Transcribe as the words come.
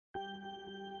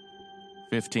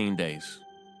15 days.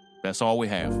 That's all we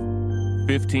have.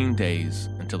 15 days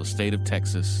until the state of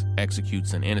Texas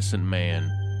executes an innocent man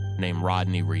named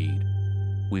Rodney Reed.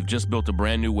 We've just built a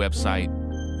brand new website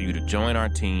for you to join our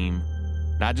team,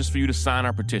 not just for you to sign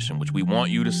our petition, which we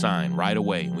want you to sign right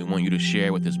away. We want you to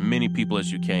share with as many people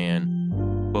as you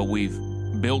can, but we've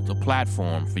built a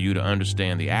platform for you to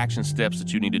understand the action steps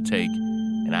that you need to take,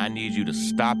 and I need you to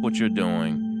stop what you're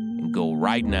doing and go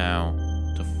right now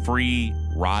to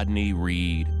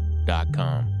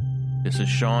freerodneyreed.com. This is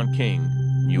Sean King.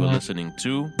 You are listening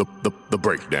to The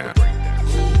Breakdown.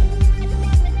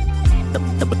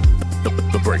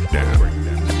 The Breakdown.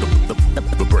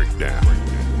 The Breakdown.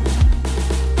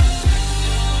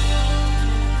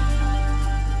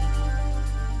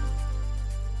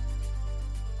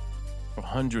 For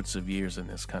hundreds of years in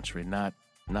this country, not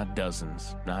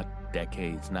dozens, not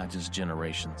decades, not just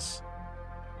generations,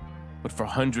 but for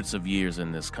hundreds of years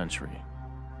in this country,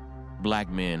 black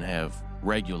men have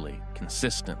regularly,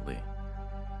 consistently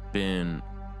been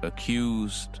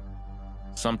accused,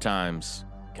 sometimes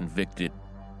convicted,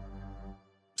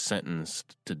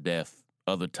 sentenced to death,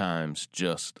 other times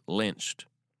just lynched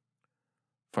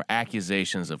for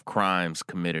accusations of crimes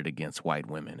committed against white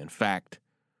women. In fact,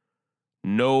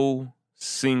 no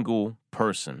single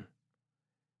person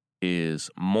is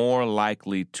more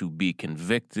likely to be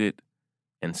convicted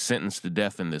and sentenced to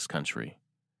death in this country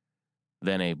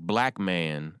than a black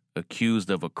man accused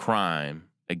of a crime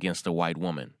against a white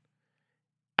woman.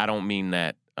 I don't mean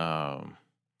that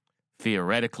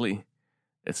theoretically.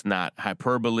 It's not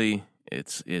hyperbole.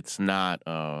 It's not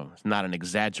an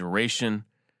exaggeration.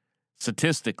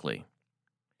 Statistically,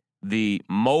 the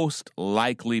most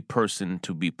likely person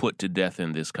to be put to death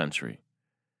in this country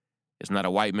is not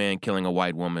a white man killing a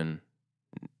white woman,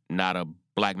 not a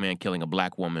black man killing a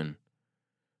black woman.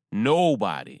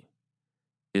 Nobody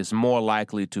is more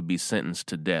likely to be sentenced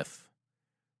to death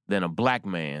than a black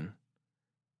man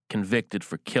convicted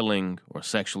for killing or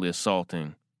sexually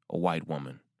assaulting a white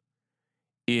woman.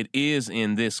 It is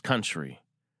in this country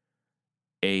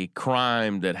a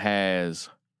crime that has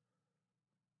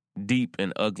deep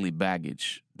and ugly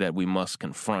baggage that we must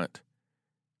confront,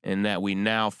 and that we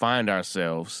now find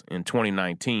ourselves in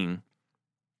 2019,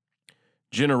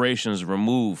 generations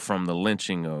removed from the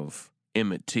lynching of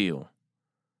Emmett Till,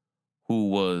 who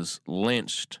was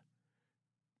lynched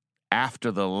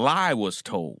after the lie was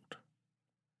told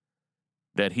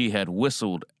that he had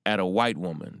whistled at a white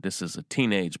woman. This is a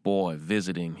teenage boy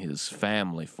visiting his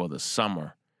family for the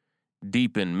summer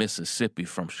deep in Mississippi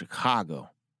from Chicago,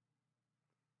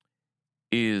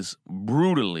 is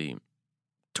brutally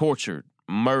tortured,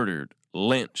 murdered,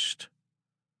 lynched,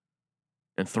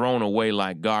 and thrown away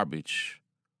like garbage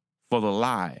for the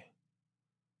lie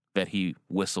that he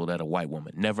whistled at a white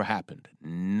woman. Never happened.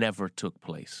 Never took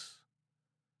place.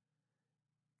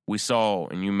 We saw,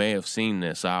 and you may have seen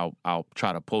this, I'll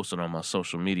try to post it on my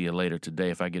social media later today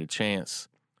if I get a chance,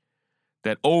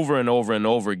 that over and over and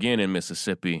over again in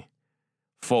Mississippi,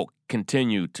 folk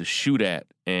continued to shoot at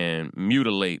and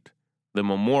mutilate the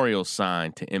memorial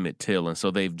sign to Emmett Till. And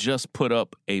so they've just put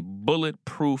up a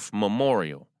bulletproof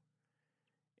memorial.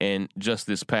 And just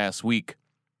this past week,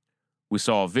 we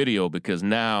saw a video because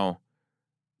now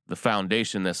the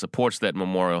foundation that supports that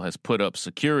memorial has put up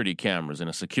security cameras and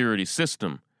a security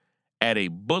system at a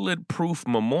bulletproof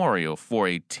memorial for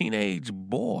a teenage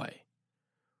boy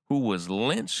who was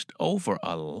lynched over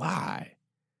a lie.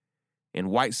 And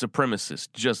white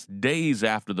supremacists, just days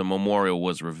after the memorial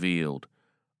was revealed,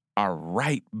 are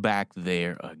right back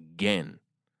there again,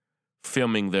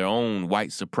 filming their own white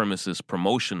supremacist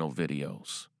promotional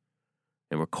videos,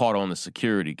 and were caught on the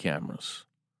security cameras.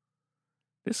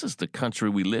 This is the country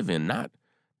we live in, not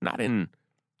in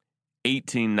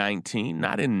 1819,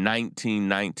 not in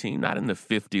 1919, not in the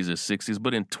 50s or 60s,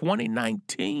 but in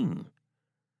 2019.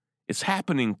 It's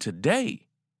happening today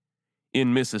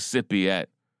in Mississippi at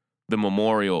the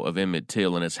memorial of Emmett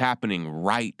Till, and it's happening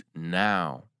right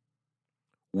now.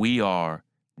 We are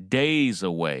days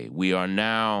away. We are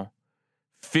now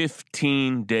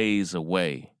 15 days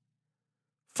away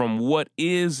from what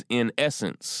is, in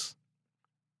essence,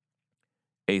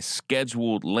 a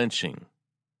scheduled lynching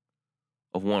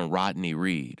of one Rodney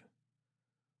Reed,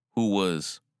 who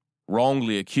was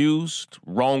wrongly accused,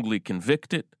 wrongly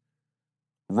convicted,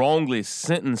 wrongly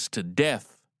sentenced to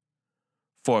death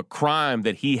for a crime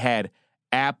that he had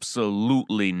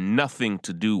absolutely nothing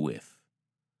to do with.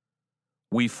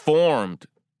 We formed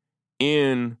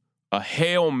in a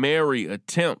Hail Mary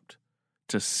attempt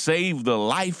to save the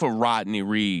life of Rodney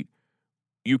Reed.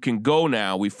 You can go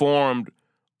now. We formed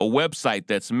a website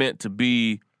that's meant to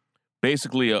be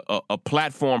basically a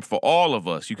platform for all of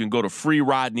us. You can go to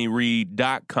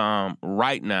freerodneyreed.com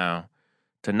right now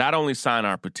to not only sign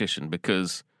our petition,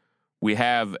 because we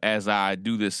have, as I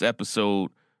do this episode,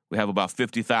 we have about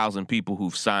 50,000 people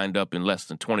who've signed up in less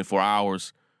than 24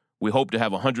 hours. We hope to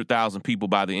have 100,000 people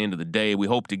by the end of the day. We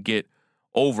hope to get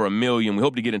over 1 million. We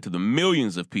hope to get into the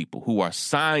millions of people who are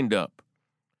signed up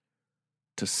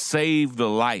to save the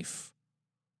life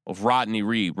of Rodney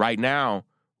Reed. Right now,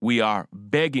 we are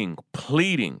begging,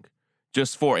 pleading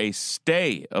just for a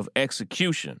stay of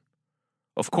execution.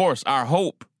 Of course, our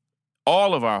hope,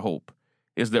 all of our hope,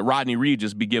 is that Rodney Reed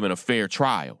just be given a fair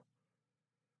trial.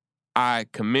 I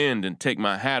commend and take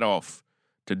my hat off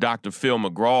to Dr. Phil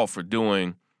McGraw for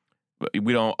doing,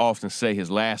 we don't often say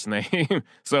his last name,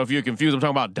 so if you're confused, I'm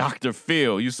talking about Dr.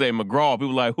 Phil. You say McGraw,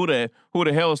 people are like, who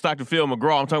the hell is Dr. Phil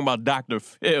McGraw? I'm talking about Dr.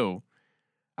 Phil.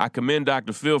 I commend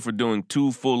Dr. Phil for doing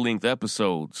 2 full-length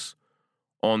episodes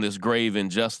on this grave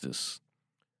injustice.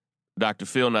 Dr.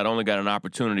 Phil not only got an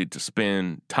opportunity to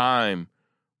spend time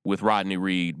with Rodney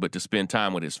Reed, but to spend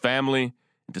time with his family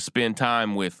and to spend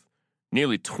time with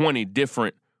nearly 20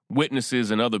 different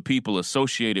witnesses and other people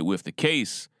associated with the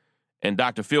case. And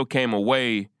Dr. Phil came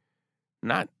away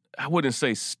not, I wouldn't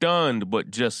say stunned, but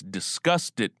just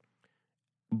disgusted,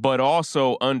 but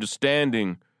also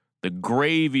understanding the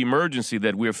grave emergency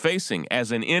that we're facing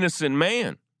as an innocent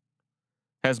man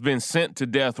has been sent to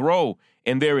death row.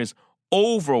 And there is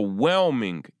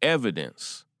overwhelming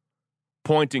evidence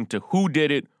pointing to who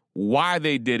did it, why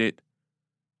they did it,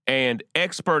 and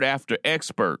expert after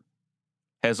expert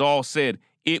has all said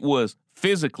it was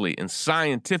physically and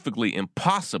scientifically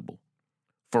impossible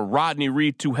for Rodney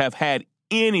Reed to have had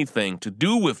anything to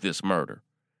do with this murder,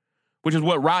 which is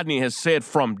what Rodney has said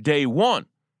from day one.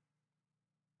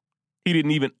 He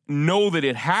didn't even know that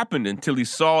it happened until he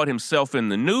saw it himself in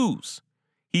the news.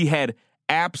 He had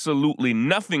absolutely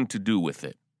nothing to do with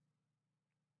it.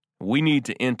 We need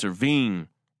to intervene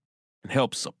and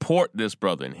help support this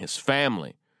brother and his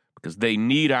family because they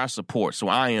need our support. So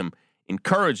I am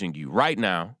encouraging you right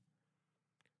now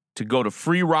to go to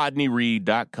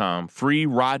freerodneyreed.com,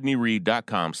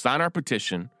 freerodneyreed.com, sign our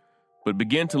petition, but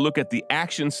begin to look at the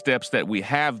action steps that we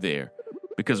have there.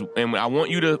 And I want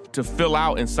you to fill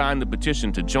out and sign the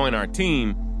petition to join our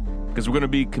team, because we're going to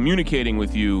be communicating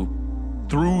with you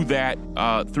through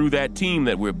that team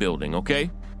that we're building,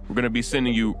 okay? We're going to be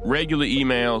sending you regular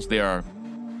emails. There are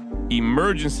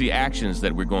emergency actions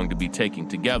that we're going to be taking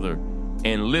together.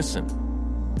 And listen,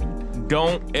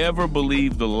 don't ever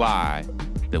believe the lie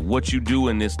that what you do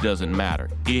in this doesn't matter.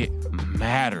 It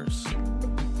matters.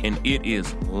 And it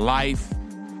is life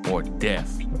or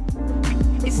death.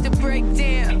 It's the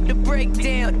breakdown, the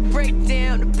breakdown, the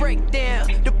breakdown, the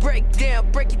breakdown, the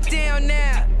breakdown. Break it down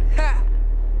now. Ha!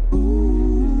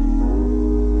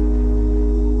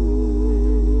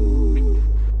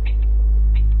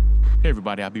 Hey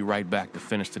everybody, I'll be right back to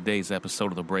finish today's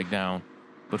episode of The Breakdown.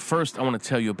 But first, I want to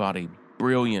tell you about a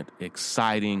brilliant,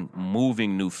 exciting,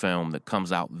 moving new film that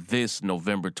comes out this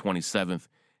November 27th.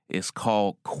 It's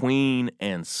called Queen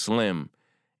and Slim.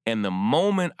 And the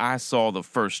moment I saw the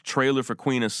first trailer for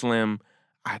Queen and Slim,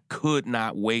 I could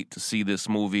not wait to see this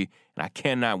movie, and I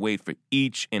cannot wait for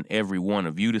each and every one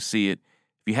of you to see it.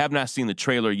 If you have not seen the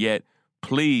trailer yet,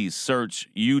 please search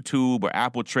YouTube or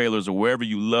Apple Trailers or wherever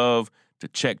you love to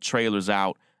check trailers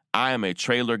out. I am a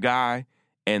trailer guy,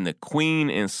 and the Queen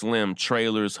and Slim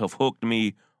trailers have hooked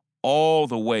me all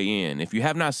the way in. If you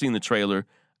have not seen the trailer,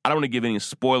 I don't want to give any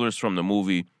spoilers from the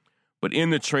movie, but in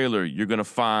the trailer, you're going to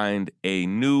find a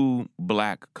new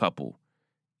black couple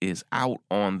is out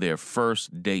on their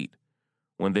first date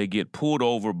when they get pulled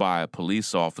over by a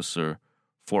police officer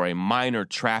for a minor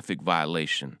traffic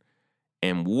violation.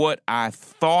 And what I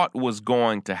thought was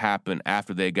going to happen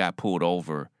after they got pulled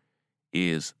over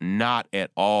is not at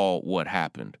all what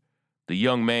happened. The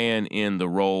young man in the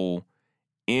role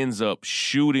ends up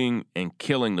shooting and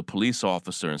killing the police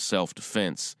officer in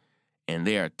self-defense. And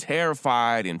they are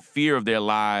terrified in fear of their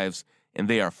lives, and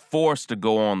they are forced to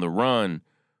go on the run.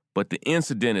 But the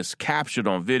incident is captured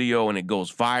on video, and it goes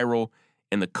viral,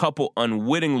 and the couple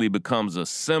unwittingly becomes a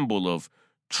symbol of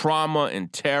trauma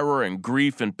and terror and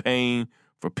grief and pain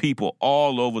for people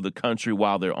all over the country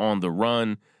while they're on the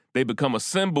run. They become a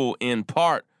symbol in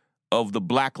part of the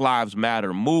Black Lives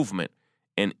Matter movement.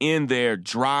 And in their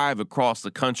drive across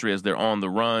the country as they're on the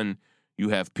run, you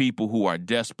have people who are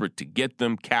desperate to get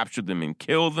them, capture them, and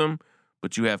kill them,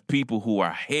 but you have people who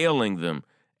are hailing them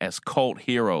as cult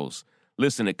heroes.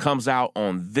 Listen, it comes out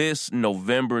on this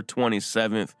November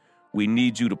 27th. We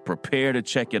need you to prepare to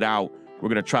check it out. We're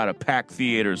going to try to pack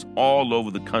theaters all over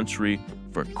the country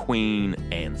for Queen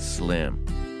and Slim.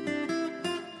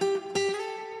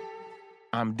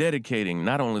 I'm dedicating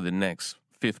not only the next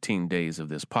 15 days of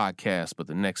this podcast, but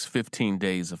the next 15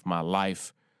 days of my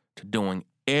life to doing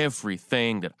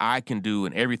everything that I can do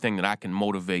and everything that I can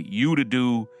motivate you to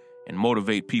do and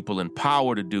motivate people in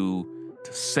power to do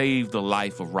to save the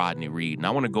life of Rodney Reed. And I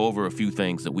want to go over a few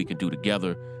things that we can do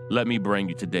together. Let me bring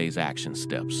you today's action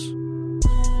steps.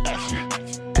 Action,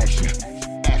 action,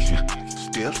 action,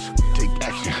 steps, take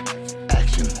action,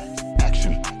 action,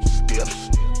 action, steps.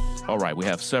 All right, we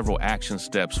have several action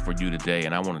steps for you today,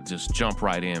 and I want to just jump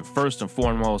right in. First and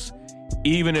foremost,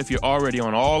 even if you're already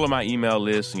on all of my email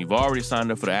lists and you've already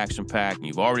signed up for the Action Pack and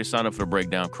you've already signed up for the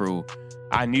Breakdown Crew,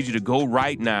 I need you to go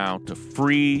right now to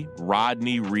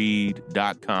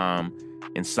freerodneyreed.com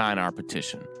and sign our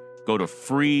petition. Go to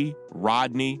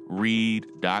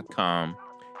freerodneyreed.com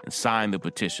and sign the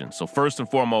petition. So first and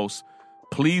foremost,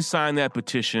 please sign that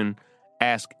petition.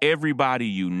 Ask everybody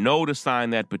you know to sign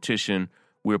that petition.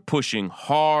 We're pushing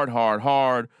hard,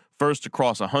 first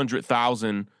across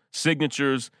 100,000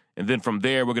 signatures, and then from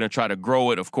there, we're going to try to grow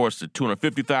it, of course, to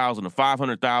 250,000, to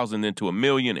 500,000, then to 1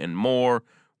 million and more.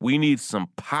 We need some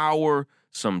power,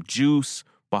 some juice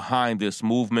behind this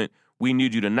movement. We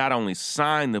need you to not only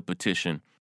sign the petition,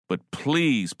 but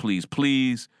please, please,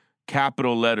 please,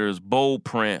 capital letters, bold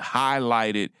print,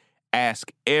 highlight it,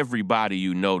 ask everybody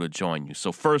you know to join you.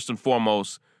 So first and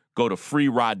foremost, go to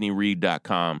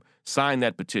freerodneyreed.com, sign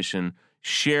that petition,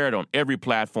 share it on every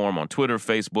platform, on Twitter,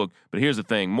 Facebook. But here's the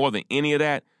thing, more than any of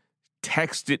that,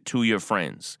 text it to your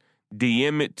friends,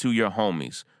 DM it to your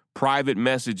homies, private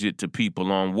message it to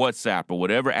people on WhatsApp or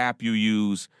whatever app you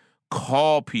use.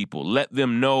 Call people, let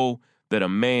them know that a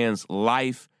man's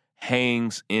life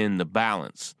hangs in the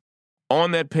balance. On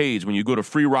that page, when you go to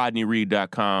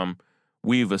freerodneyreed.com,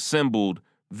 we've assembled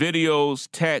videos,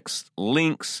 text,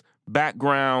 links,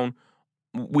 background.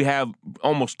 We have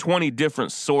almost 20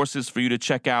 different sources for you to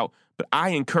check out, but I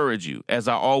encourage you, as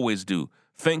I always do,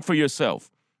 think for yourself.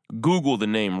 Google the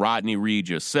name Rodney Reed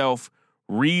yourself.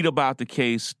 Read about the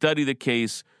case, study the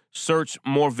case, search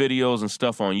more videos and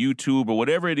stuff on YouTube or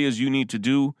whatever it is you need to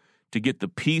do to get the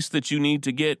piece that you need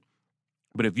to get.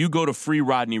 But if you go to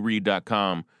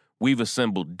freerodneyreed.com, we've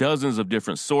assembled dozens of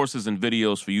different sources and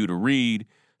videos for you to read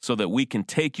so that we can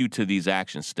take you to these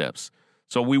action steps.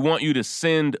 So we want you to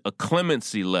send a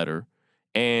clemency letter,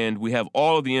 and we have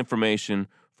all of the information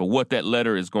for what that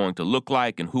letter is going to look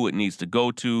like and who it needs to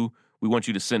go to. We want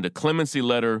you to send a clemency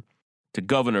letter to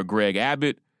Governor Greg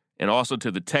Abbott and also to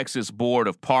the Texas Board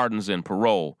of Pardons and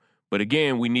Parole. But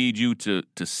again, we need you to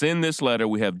send this letter.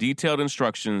 We have detailed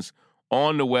instructions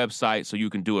on the website so you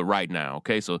can do it right now,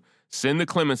 okay? So send the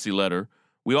clemency letter.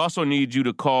 We also need you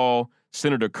to call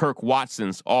Senator Kirk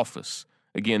Watson's office.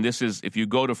 Again, this is, if you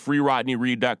go to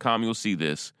freerodneyreed.com, you'll see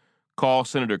this. Call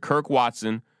Senator Kirk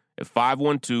Watson at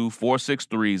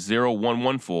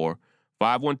 512-463-0114,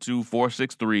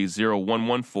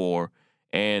 512-463-0114,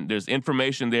 and there's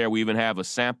information there. We even have a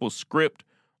sample script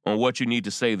on what you need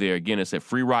to say there. Again, it's at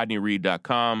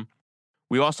freerodneyreed.com.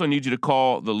 We also need you to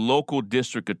call the local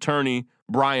district attorney,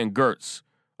 Brian Gertz,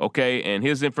 okay? And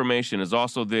his information is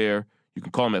also there. You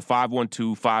can call him at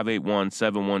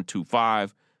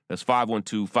 512-581-7125. That's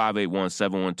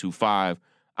 512-581-7125.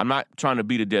 I'm not trying to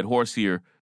beat a dead horse here.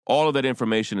 All of that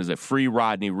information is at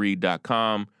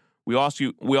freerodneyreed.com. We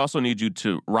also need you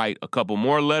to write a couple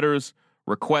more letters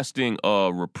requesting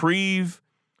a reprieve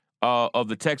of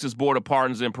the Texas Board of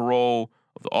Pardons and Parole,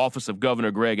 of the Office of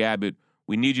Governor Greg Abbott.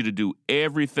 We need you to do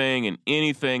everything and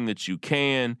anything that you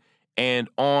can. And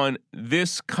on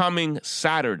this coming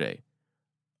Saturday,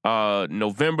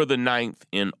 November the 9th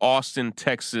in Austin,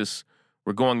 Texas,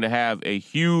 we're going to have a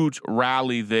huge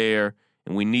rally there,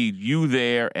 and we need you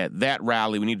there at that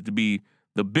rally. We need it to be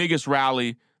the biggest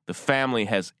rally the family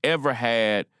has ever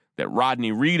had, that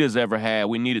Rodney Reed has ever had.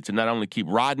 We need it to not only keep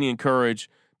Rodney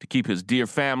encouraged, to keep his dear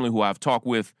family, who I've talked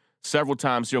with several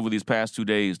times here over these past 2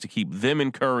 days, to keep them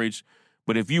encouraged.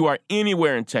 But if you are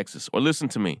anywhere in Texas, or listen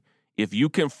to me, if you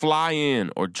can fly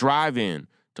in or drive in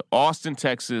to Austin,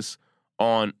 Texas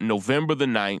on November the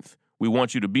 9th, we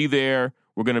want you to be there.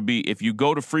 We're going to be, if you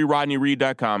go to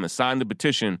freerodneyreed.com and sign the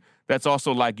petition, that's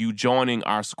also like you joining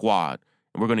our squad.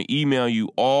 And we're going to email you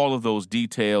all of those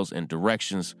details and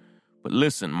directions. But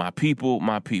listen, my people,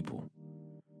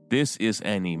 this is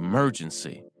an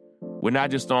emergency. We're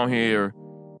not just on here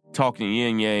talking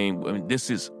yin-yang. I mean, this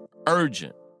is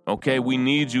urgent, okay? We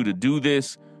need you to do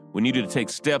this. We need you to take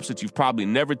steps that you've probably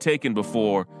never taken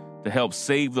before to help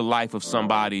save the life of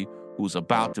somebody who's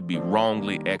about to be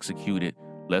wrongly executed.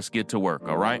 Let's get to work,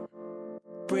 all right?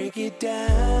 Break it down.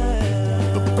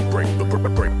 The breakdown.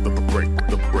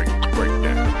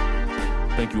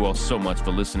 Thank you all so much for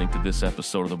listening to this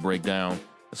episode of The Breakdown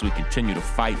as we continue to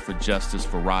fight for justice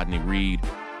for Rodney Reed.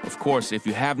 Of course, if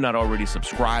you have not already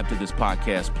subscribed to this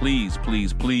podcast, please,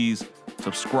 please, please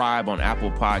subscribe on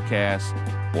Apple Podcasts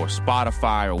or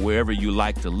Spotify or wherever you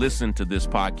like to listen to this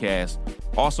podcast.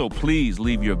 Also, please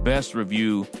leave your best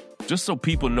review just so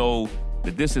people know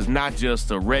that this is not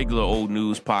just a regular old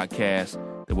news podcast,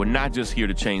 that we're not just here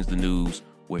to change the news,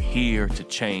 we're here to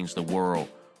change the world.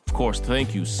 Of course,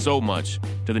 thank you so much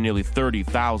to the nearly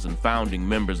 30,000 founding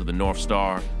members of the North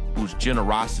Star whose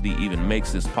generosity even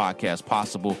makes this podcast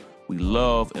possible. We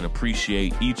love and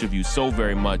appreciate each of you so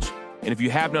very much. And if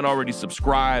you have not already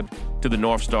subscribed to the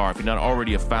North Star, if you're not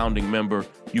already a founding member,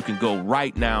 you can go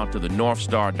right now to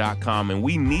thenorthstar.com, and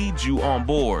we need you on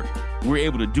board. We're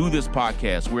able to do this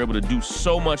podcast. We're able to do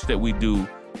so much that we do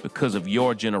because of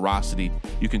your generosity.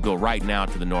 You can go right now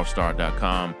to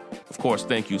thenorthstar.com. Of course,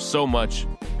 thank you so much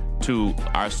to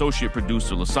our associate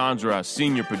producer, Lysandra, our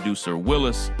senior producer,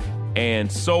 Willis,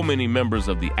 and so many members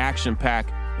of the Action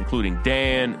Pack, including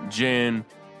Dan, Jen,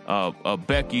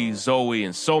 Becky, Zoe,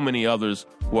 and so many others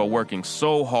who are working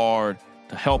so hard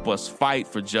to help us fight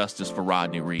for justice for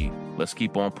Rodney Reed. Let's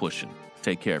keep on pushing.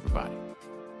 Take care, everybody.